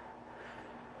here.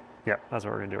 Yep, that's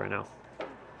what we're gonna do right now.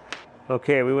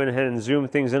 Okay, we went ahead and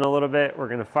zoomed things in a little bit. We're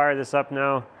gonna fire this up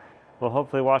now. We'll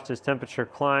hopefully watch this temperature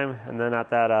climb, and then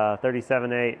at that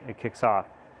 37.8, it kicks off.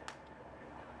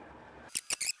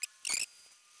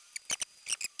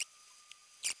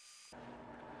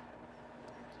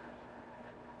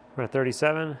 We're at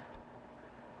 37.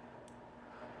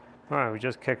 All right, we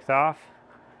just kicked off.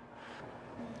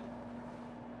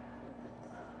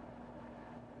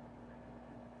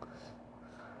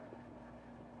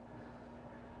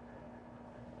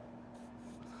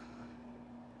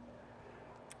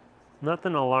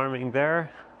 Nothing alarming there.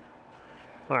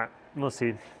 All right, we'll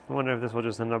see. I wonder if this will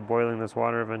just end up boiling this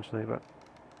water eventually, but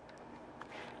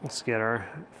let's get our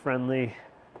friendly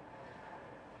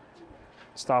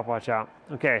stopwatch out.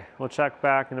 Okay, we'll check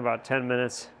back in about 10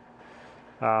 minutes.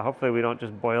 Hopefully we don't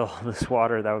just boil this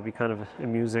water. That would be kind of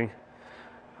amusing.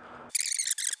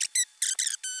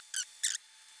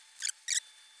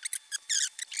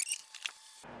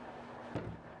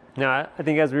 Now, I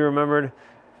think as we remembered,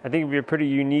 I think it'd be a pretty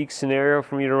unique scenario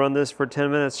for me to run this for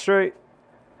 10 minutes straight.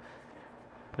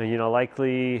 And, you know,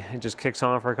 likely it just kicks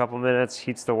on for a couple minutes,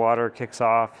 heats the water, kicks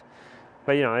off.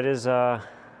 But, you know, it is, let's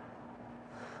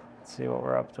see what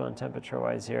we're up to on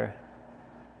temperature-wise here.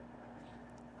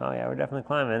 Oh yeah, we're definitely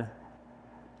climbing.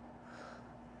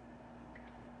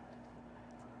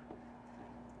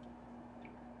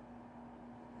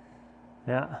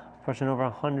 Yeah, pushing over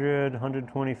 100,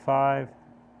 125.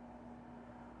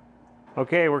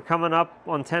 Okay, we're coming up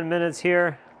on 10 minutes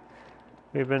here.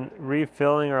 We've been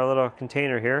refilling our little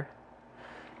container here.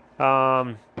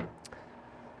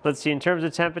 Let's see, in terms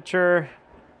of temperature,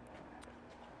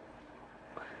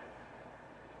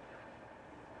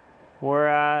 we're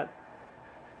at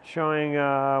showing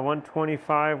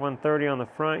 125, 130 on the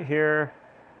front here.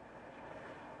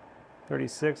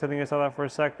 36, I think I saw that for a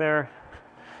sec there.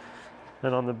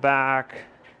 And on the back,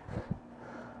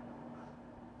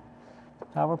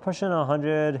 we're pushing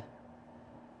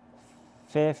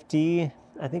 150.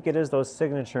 I think it is those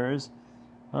signatures.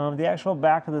 The actual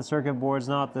back of the circuit board's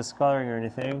not discoloring or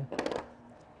anything.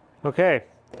 Okay,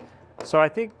 so I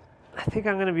think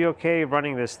I'm gonna be okay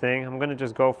running this thing. I'm gonna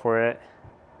just go for it.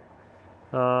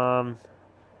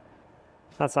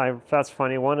 That's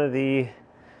funny. One of the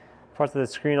parts of the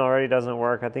screen already doesn't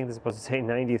work. I think this is supposed to say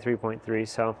 93.3,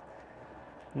 so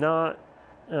not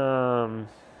blown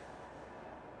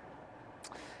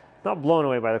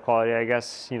away by the quality, I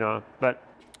guess, you know, but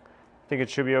I think it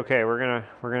should be okay. We're gonna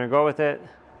go with it.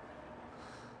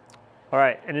 All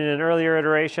right, and in an earlier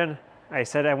iteration, I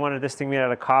said I wanted this thing made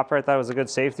out of copper. I thought it was a good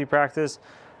safety practice.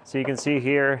 So you can see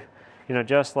here, you know,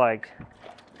 just like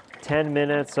 10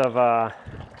 minutes of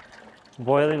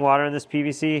boiling water in this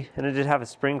PVC, and it did have a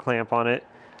spring clamp on it.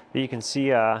 But you can see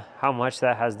how much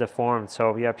that has deformed.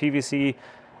 So yeah, PVC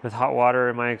with hot water,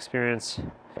 in my experience,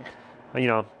 you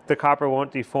know, the copper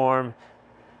won't deform.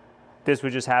 This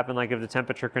would just happen like if the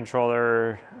temperature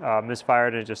controller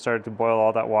misfired and it just started to boil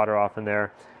all that water off in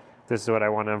there. This is what I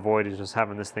want to avoid, is just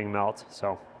having this thing melt.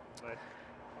 So,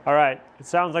 all right, it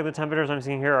sounds like the temperatures I'm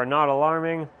seeing here are not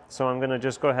alarming, so I'm gonna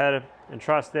just go ahead and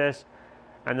trust this.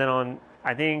 And then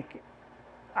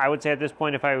I would say at this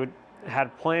point, if I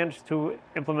had planned to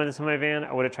implement this in my van,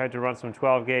 I would have tried to run some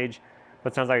 12 gauge,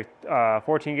 but it sounds like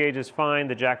 14 gauge is fine.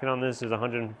 The jacket on this is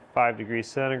 105 degrees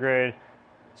centigrade.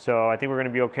 So I think we're gonna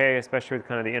be okay, especially with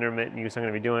kind of the intermittent use I'm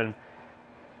gonna be doing.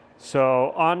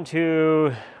 So on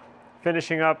to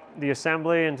finishing up the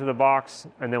assembly into the box,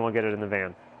 and then we'll get it in the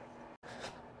van.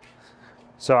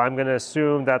 So I'm gonna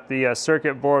assume that the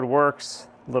circuit board works,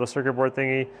 little circuit board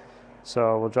thingy.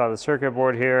 So we'll draw the circuit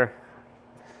board here.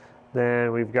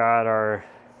 Then we've got our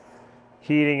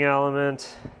heating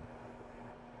element.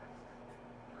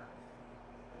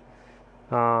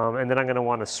 And then I'm going to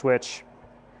want to switch.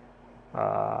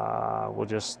 We'll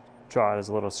just draw it as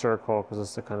a little circle because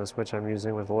it's the kind of switch I'm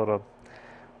using with a little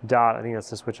dot. I think that's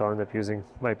the switch I'll end up using.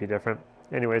 Might be different.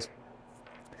 Anyways,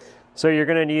 so you're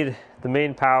going to need the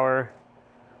main power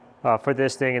for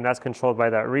this thing, and that's controlled by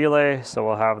that relay. So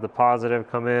we'll have the positive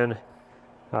come in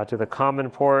to the common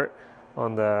port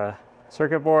on the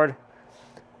circuit board,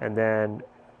 and then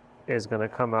is going to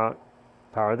come out,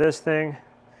 power this thing.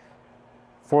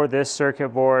 For this circuit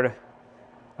board,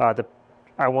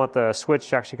 I want the switch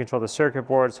to actually control the circuit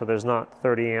board, so there's not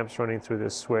 30 amps running through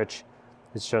this switch.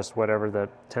 It's just whatever the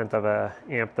 1/10 of an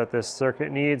amp that this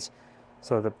circuit needs.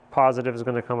 So the positive is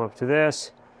going to come up to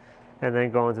this, and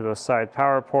then go into those side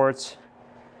power ports.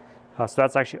 So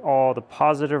that's actually all the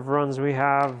positive runs we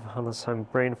have, unless I'm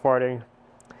brain farting.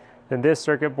 Then this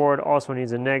circuit board also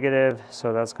needs a negative,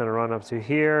 so that's going to run up to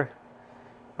here.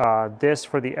 This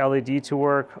for the LED to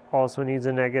work also needs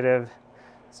a negative.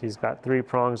 So he's got 3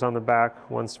 prongs on the back,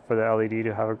 once for the LED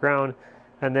to have a ground.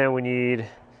 And then we need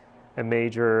a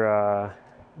major,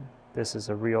 this is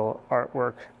a real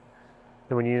artwork.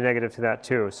 Then we need a negative to that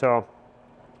too. So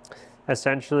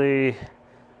essentially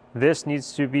this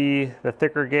needs to be the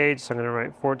thicker gauge. So I'm going to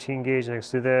write 14 gauge next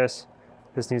to this.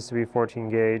 This needs to be 14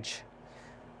 gauge.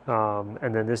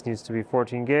 And then this needs to be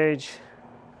 14 gauge.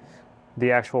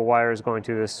 The actual wire is going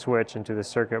to this switch and to the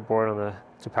circuit board on the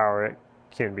to power it.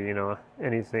 Can be, you know,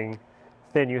 anything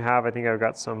thin you have. I think I've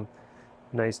got some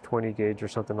nice 20 gauge or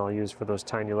something I'll use for those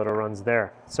tiny little runs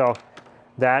there. So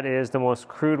that is the most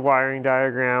crude wiring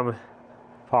diagram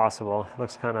possible. It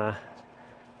looks kind of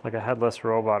like a headless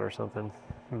robot or something.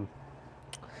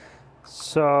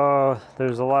 So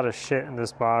there's a lot of shit in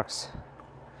this box.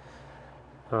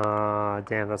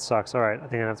 Damn, that sucks. All right, I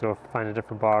think I have to go find a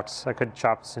different box. I could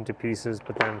chop this into pieces,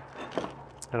 but then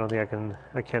I don't think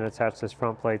I can attach this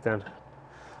front plate then.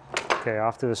 Okay,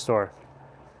 off to the store.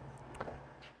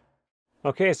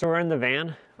 Okay, so we're in the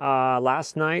van.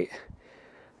 Last night,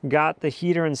 got the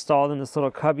heater installed in this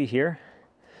little cubby here.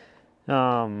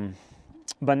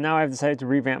 But now I've decided to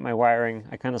revamp my wiring.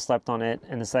 I kind of slept on it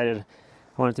and decided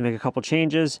I wanted to make a couple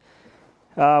changes.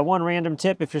 One random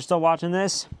tip, if you're still watching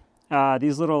this,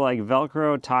 these little like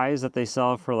Velcro ties that they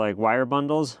sell for like wire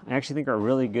bundles, I actually think are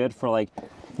really good for like,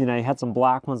 you know, I had some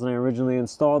black ones when I originally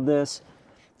installed this,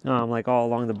 like all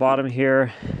along the bottom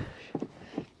here.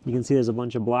 You can see there's a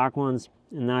bunch of black ones,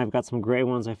 and now I've got some gray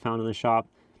ones I found in the shop,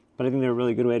 but I think they're a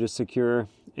really good way to secure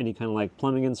any kind of like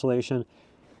plumbing insulation.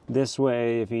 This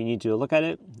way, if you need to look at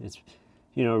it, it's,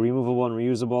 you know, removable and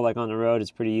reusable. Like on the road,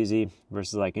 it's pretty easy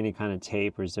versus like any kind of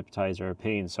tape or zip ties are a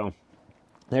pain. So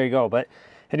there you go. But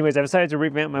anyways, I decided to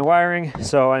revamp my wiring.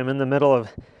 So I'm in the middle of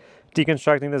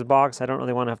deconstructing this box. I don't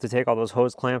really want to have to take all those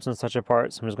hose clamps and such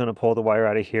apart. So I'm just going to pull the wire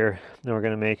out of here, and we're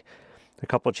going to make a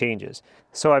couple changes.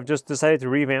 So I've just decided to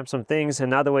revamp some things.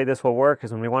 And now the way this will work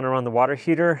is when we want to run the water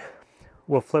heater,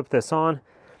 we'll flip this on.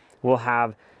 We'll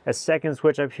have a second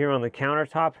switch up here on the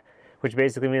countertop, which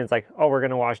basically means like, oh, we're going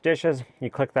to wash dishes.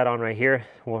 You click that on right here.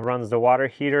 Well, it runs the water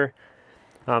heater.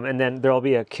 And then there'll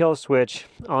be a kill switch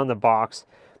on the box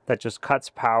that just cuts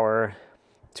power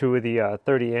to the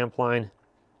 30 amp line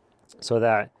so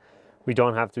that we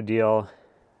don't have to deal.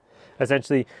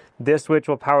 Essentially, this switch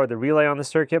will power the relay on the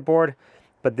circuit board,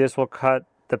 but this will cut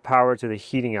the power to the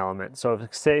heating element. So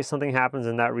if, say, something happens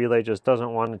and that relay just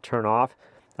doesn't want to turn off,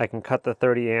 I can cut the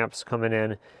 30 amps coming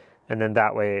in, and then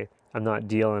that way I'm not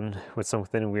dealing with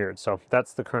something weird. So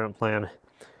that's the current plan.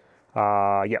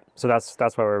 Yeah, so that's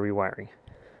why we're rewiring.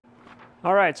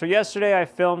 All right, so yesterday I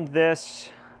filmed this,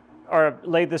 or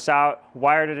laid this out,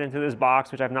 wired it into this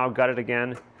box, which I've now gutted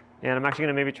again. And I'm actually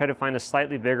gonna maybe try to find a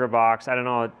slightly bigger box. I don't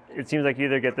know, it seems like you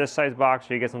either get this size box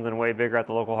or you get something way bigger at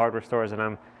the local hardware stores, and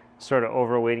I'm sort of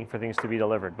over waiting for things to be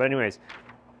delivered. But anyways,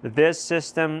 this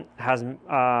system has,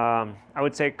 I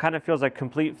would say, kind of feels like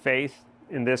complete faith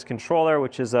in this controller,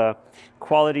 which is a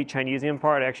quality Chinesium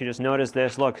part. I actually just noticed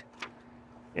this, look,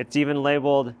 it's even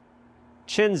labeled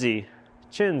Chinzy,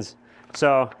 chins.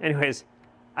 So anyways,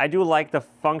 I do like the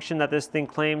function that this thing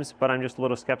claims, but I'm just a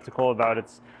little skeptical about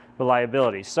its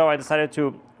reliability. So I decided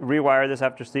to rewire this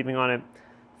after sleeping on it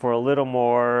for a little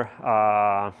more,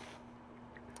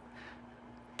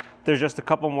 there's just a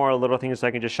couple more little things so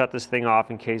I can just shut this thing off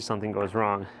in case something goes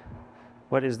wrong.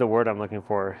 What is the word I'm looking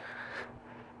for?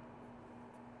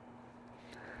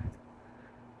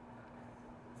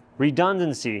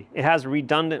 Redundancy. It has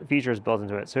redundant features built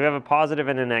into it. So we have a positive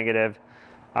and a negative.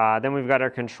 Then we've got our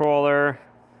controller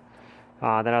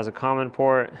that has a common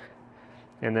port.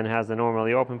 and then it has the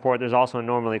normally open port. There's also a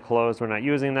normally closed. We're not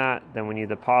using that. Then we need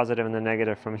the positive and the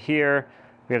negative from here.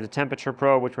 We have the temperature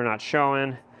probe, which we're not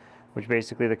showing, which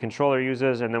basically the controller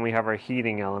uses, and then we have our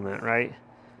heating element, right?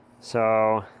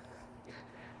 So,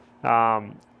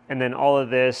 and then all of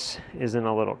this is in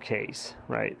a little case,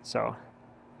 right? So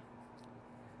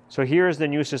here's the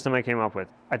new system I came up with.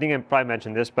 I think I probably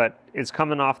mentioned this, but it's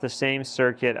coming off the same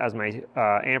circuit as my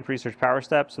amp research power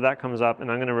step. So that comes up,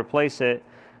 and I'm going to replace it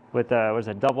with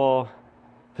a double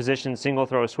position single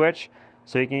throw switch.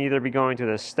 So you can either be going to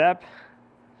the step,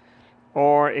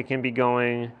 or it can be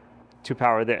going to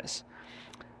power this.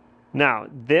 Now,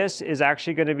 this is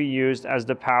actually going to be used as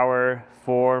the power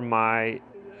for my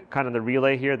kind of the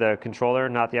relay here, the controller,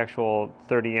 not the actual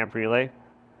 30 amp relay.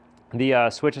 The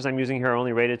switches I'm using here are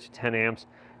only rated to 10 amps,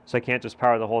 so I can't just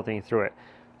power the whole thing through it.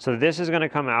 So this is going to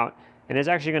come out, and it's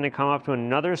actually going to come up to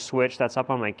another switch that's up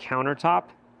on my countertop,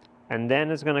 and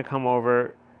then it's going to come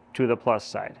over to the plus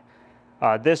side.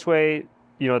 This way,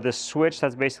 you know, the switch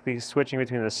that's basically switching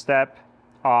between the step,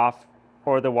 off,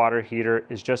 or the water heater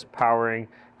is just powering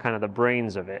kind of the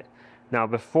brains of it. Now,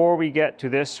 before we get to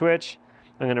this switch,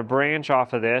 I'm going to branch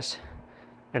off of this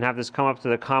and have this come up to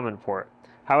the common port.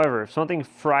 However, if something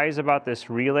fries about this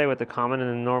relay with the common and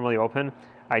the normally open,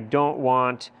 I don't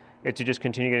want it to just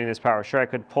continue getting this power. Sure, I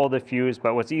could pull the fuse,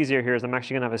 but what's easier here is I'm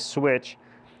actually going to have a switch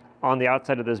on the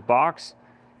outside of this box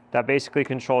that basically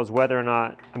controls whether or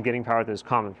not I'm getting power to this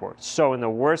common port. So in the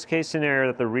worst case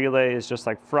scenario that the relay is just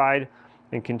like fried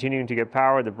and continuing to get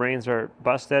power, the brains are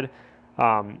busted,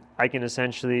 I can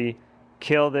essentially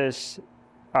kill this,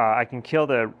 I can kill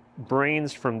the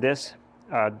brains from this,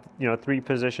 you know,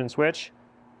 3-position switch,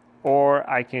 or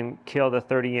I can kill the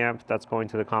 30 amp that's going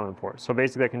to the common port. So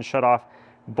basically I can shut off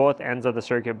both ends of the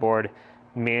circuit board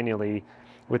manually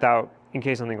without, in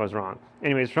case something goes wrong.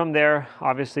 Anyways, from there,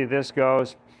 obviously this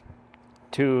goes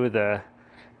to the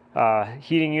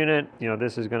heating unit. You know,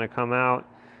 this is going to come out.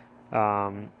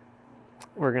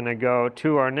 We're going to go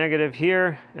to our negative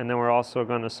here, and then we're also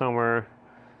going to somewhere,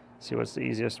 see what's the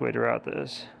easiest way to route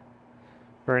this.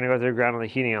 We're going to go to the ground on the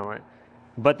heating element.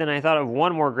 But then I thought of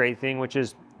one more great thing, which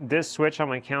is this switch on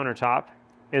my countertop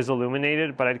is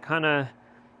illuminated, but I'd kind of,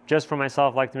 just for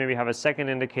myself, like to maybe have a second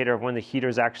indicator of when the heater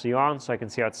is actually on, so I can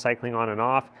see how it's cycling on and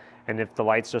off. And if the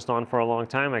light's just on for a long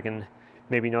time, I can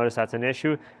maybe notice that's an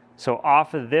issue. So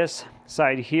off of this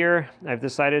side here, I've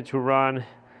decided to run,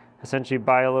 essentially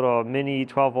buy a little mini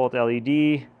 12-volt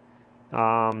LED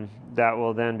that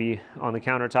will then be on the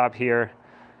countertop here.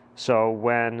 So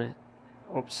when,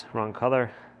 oops, wrong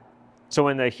color. So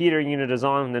when the heater unit is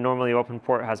on, the normally open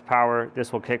port has power,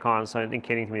 this will kick on, so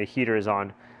indicating to me the heater is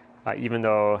on, even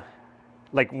though,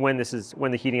 like when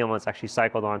the heating element's actually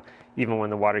cycled on, even when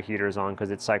the water heater is on,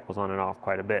 because it cycles on and off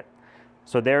quite a bit.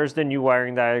 So there's the new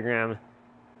wiring diagram,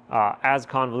 as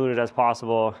convoluted as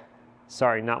possible.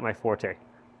 Sorry, not my forte.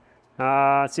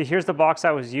 See, here's the box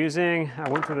I was using. I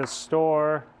went to the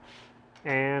store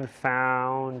and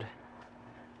found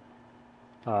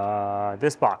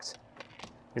this box.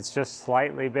 It's just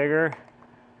slightly bigger,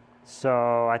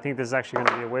 so I think this is actually going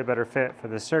to be a way better fit for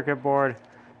the circuit board.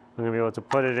 I'm going to be able to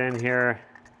put it in here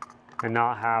and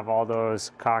not have all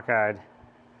those cockeyed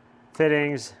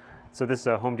fittings. So this is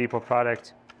a Home Depot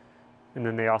product, and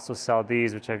then they also sell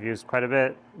these, which I've used quite a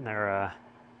bit. They're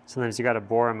sometimes you got to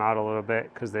bore them out a little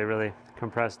bit because they really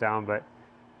compress down. But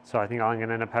so I think I'm going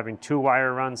to end up having 2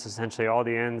 wire runs, essentially all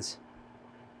the ends.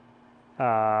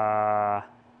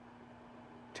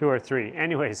 2 or 3.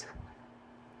 Anyways,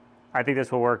 I think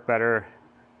this will work better.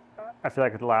 I feel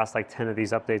like at the last like 10 of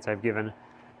these updates I've given,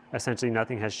 essentially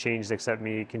nothing has changed except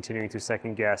me continuing to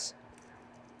second guess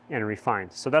and refine.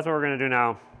 So that's what we're going to do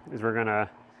now, is we're going to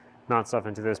mount stuff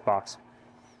into this box.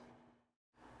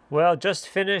 Well, just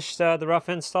finished the rough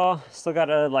install. Still got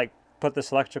to like put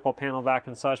this electrical panel back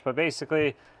and such, but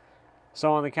basically,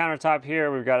 so on the countertop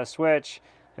here, we've got a switch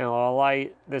and a little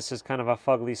light. This is kind of a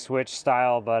fugly switch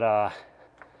style, but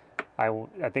I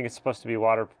think it's supposed to be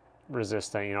water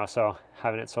resistant, you know, so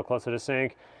having it so close to the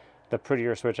sink, the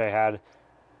prettier switch I had,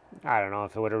 I don't know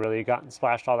if it would have really gotten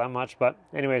splashed all that much, but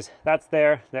anyways, that's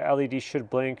there. The LED should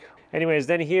blink. Anyways,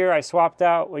 then here I swapped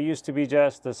out what used to be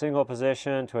just a single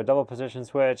position to a double position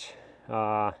switch.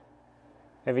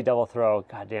 Heavy double throw,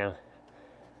 goddamn.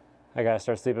 I gotta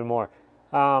start sleeping more.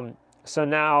 So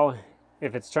now,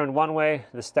 if it's turned one way,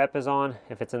 the step is on.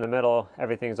 If it's in the middle,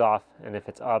 everything's off. And if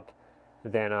it's up,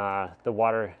 then the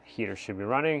water heater should be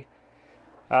running.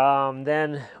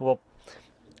 Then we'll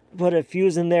put a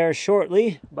fuse in there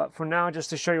shortly, but for now, just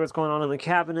to show you what's going on in the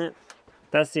cabinet,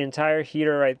 that's the entire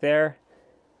heater right there.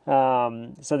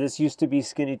 So this used to be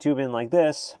skinny tubing like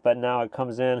this, but now it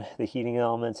comes in, the heating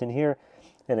element's in here,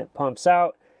 and it pumps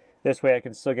out. This way I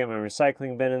can still get my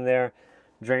recycling bin in there,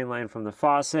 drain line from the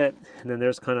faucet, and then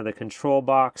there's kind of the control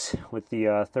box with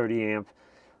the 30 amp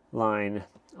line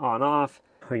on off.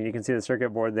 You can see the circuit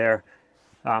board there,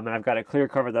 and I've got a clear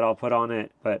cover that I'll put on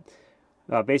it, but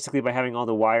basically by having all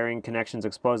the wiring connections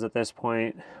exposed at this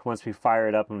point, once we fire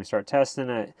it up and we start testing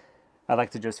it, I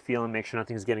like to just feel and make sure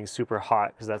nothing's getting super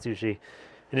hot, because that's usually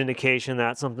an indication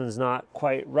that something's not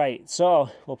quite right. So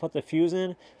we'll put the fuse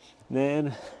in,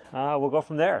 then we'll go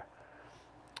from there.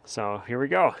 So here we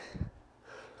go.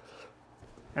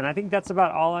 And I think that's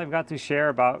about all I've got to share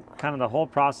about kind of the whole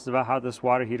process about how this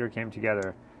water heater came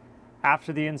together.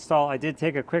 After the install, I did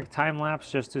take a quick time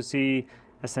lapse just to see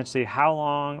essentially how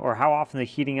long or how often the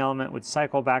heating element would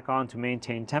cycle back on to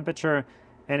maintain temperature.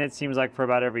 And it seems like for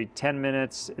about every 10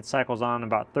 minutes, it cycles on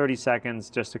about 30 seconds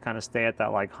just to kind of stay at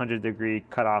that like 100-degree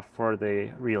cutoff for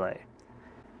the relay.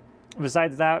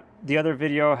 Besides that, the other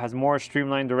video has more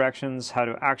streamlined directions how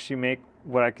to actually make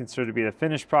what I consider to be the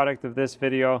finished product of this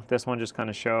video. This one just kind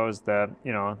of shows the,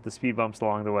 the speed bumps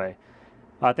along the way.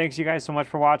 Thanks you guys so much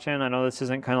for watching. I know this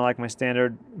isn't kind of like my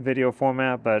standard video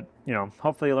format, but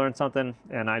hopefully you learned something,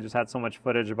 and I just had so much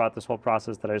footage about this whole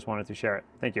process that I just wanted to share it.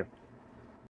 Thank you.